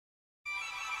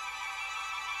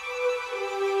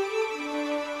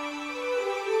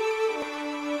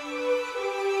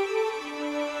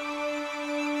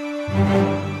My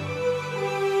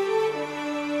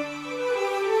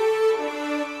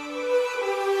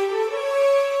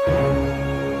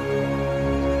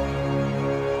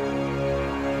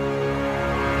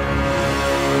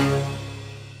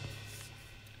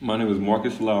name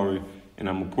is Lowery, and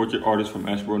I'm a portrait artist from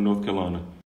Asheboro, North Carolina.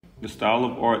 The style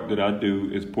of art that I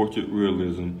do is portrait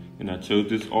realism, and I chose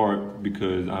this art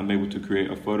because I'm able to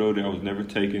create a photo that was never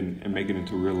taken and make it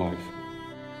into real life.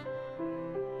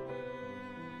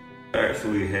 I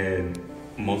actually had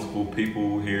multiple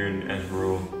people here in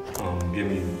Asheboro give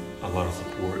me a lot of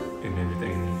support and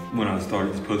everything when I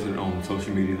started posting it on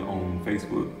social media, on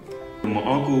Facebook. My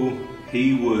uncle,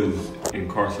 he was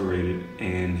incarcerated,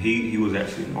 and he was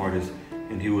actually an artist,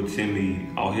 and he would send me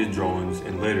all his drawings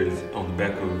and letters on the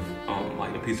back of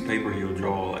like a piece of paper. He would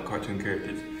draw like cartoon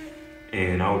characters,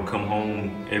 and I would come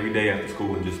home every day after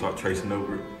school and just start tracing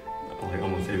over it, like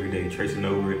almost every day, tracing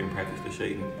over it and practice the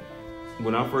shading.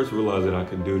 When I first realized that I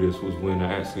could do this was when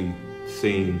I actually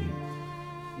seen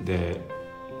that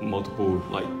multiple,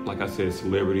 like I said,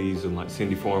 celebrities and like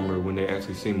Cindy Farmer, when they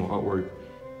actually seen my artwork,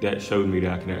 that showed me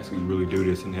that I can actually really do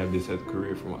this and have this as a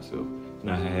career for myself. And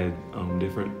I had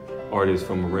different artists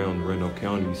from around Randolph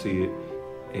County see it,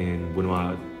 and one of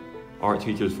my art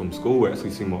teachers from school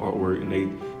actually seen my artwork, and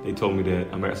they told me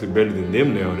that I'm actually better than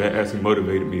them now. That actually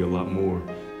motivated me a lot more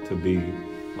to be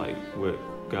like what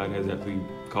God has actually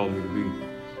called me to be.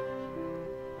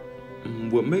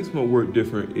 And what makes my work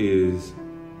different is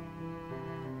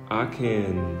I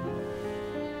can,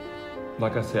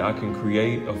 like I said, I can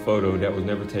create a photo that was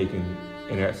never taken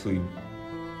and actually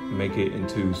make it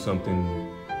into something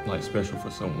like special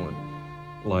for someone.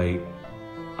 Like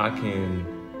I can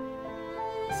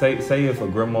say if a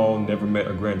grandma never met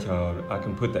a grandchild, I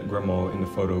can put that grandma in the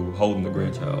photo holding the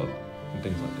grandchild and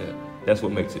things like that. That's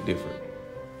what makes it different.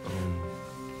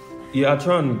 Yeah, I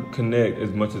try and connect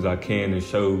as much as I can and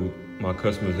show my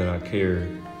customers that I care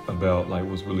about like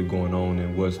what's really going on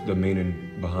and what's the meaning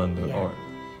behind the art.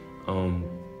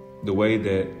 The way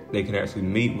that they can actually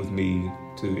meet with me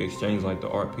to exchange like the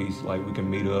art piece, like we can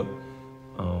meet up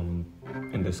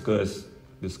and discuss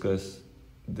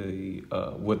the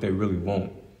what they really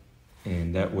want,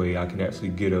 and that way I can actually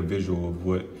get a visual of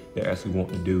what they actually want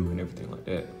to do and everything like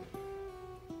that.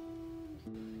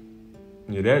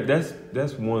 Yeah,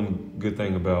 that's one good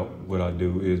thing about what I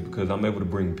do, is because I'm able to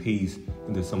bring peace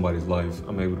into somebody's life.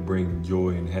 I'm able to bring joy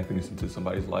and happiness into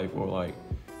somebody's life, or like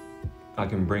I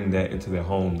can bring that into their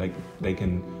home. Like they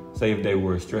can say if they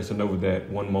were stressing over that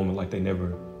one moment, like they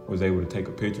never was able to take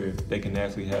a picture, they can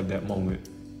actually have that moment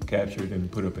captured and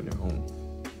put up in their home.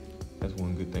 That's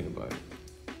one good thing about it.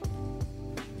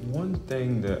 One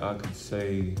thing that I could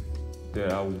say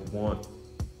that I want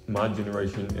my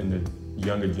generation and the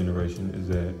younger generation is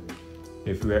that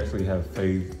if you actually have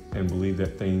faith and believe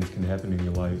that things can happen in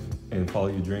your life and follow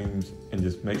your dreams and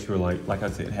just make sure, like I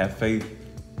said, have faith,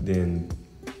 then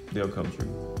they'll come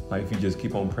true. Like if you just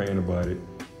keep on praying about it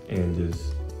and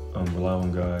just rely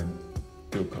on God,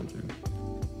 they'll come true.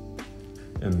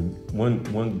 And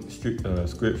one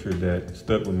scripture that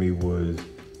stuck with me was,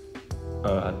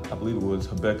 I believe it was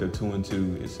Habakkuk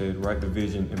 2:2. It said, "Write the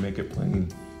vision and make it plain.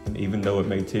 And even though it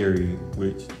may tarry,"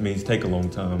 which means take a long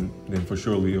time, "then for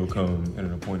surely it'll come at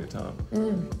an appointed time."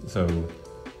 So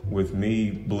with me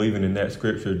believing in that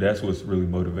scripture, that's what's really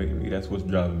motivating me. That's what's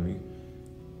driving me.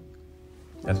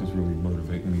 That's what's really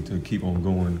motivating me to keep on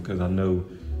going, because I know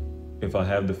if I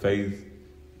have the faith,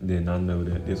 then I know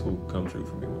that this will come true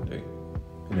for me one day.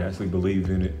 And I actually believe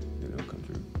in it, then it'll come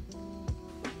true.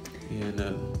 And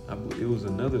it was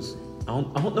another,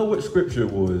 I don't know what scripture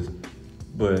it was,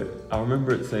 but I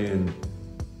remember it saying,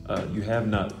 "You have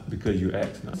not because you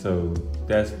ask not." So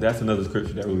that's another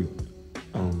scripture that really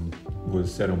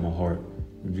was set on my heart,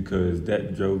 because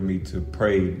that drove me to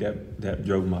pray. That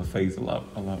drove my faith a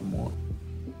lot more.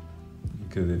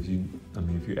 Because if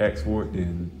you ask for it,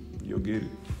 then you'll get it.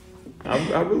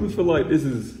 I really feel like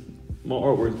my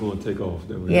artwork's going to take off.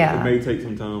 That way. Yeah. It may take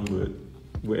some time, but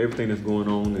with everything that's going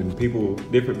on and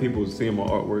different people seeing my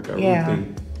artwork, I really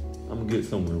think I'm gonna get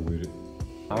somewhere with it.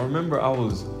 I remember I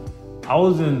was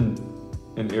in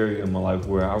an area in my life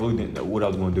where I really didn't know what I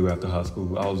was going to do after high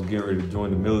school. I was getting ready to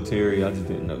join the military. I just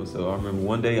didn't know. So I remember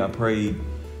one day I prayed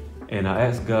and I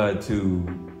asked God to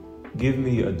give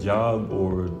me a job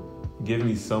or give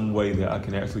me some way that I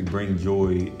can actually bring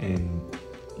joy and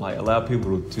like allow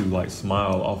people to like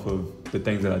smile off of the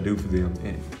things that I do for them.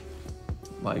 And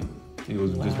like it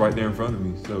was just right there in front of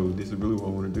me. So this is really what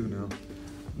I want to do now.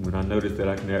 When I noticed that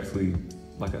I can actually,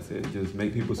 like I said, just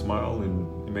make people smile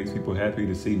and it makes people happy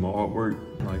to see my artwork.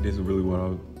 Like this is really what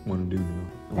I want to do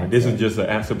now. Like this is just an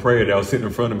answered prayer that was sitting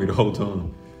in front of me the whole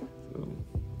time. So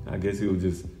guess he was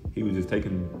just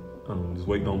taking, just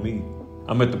waiting on me.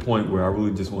 I'm at the point where I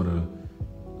really just want to,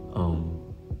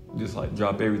 just like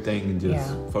drop everything and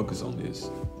just focus on this,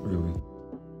 really.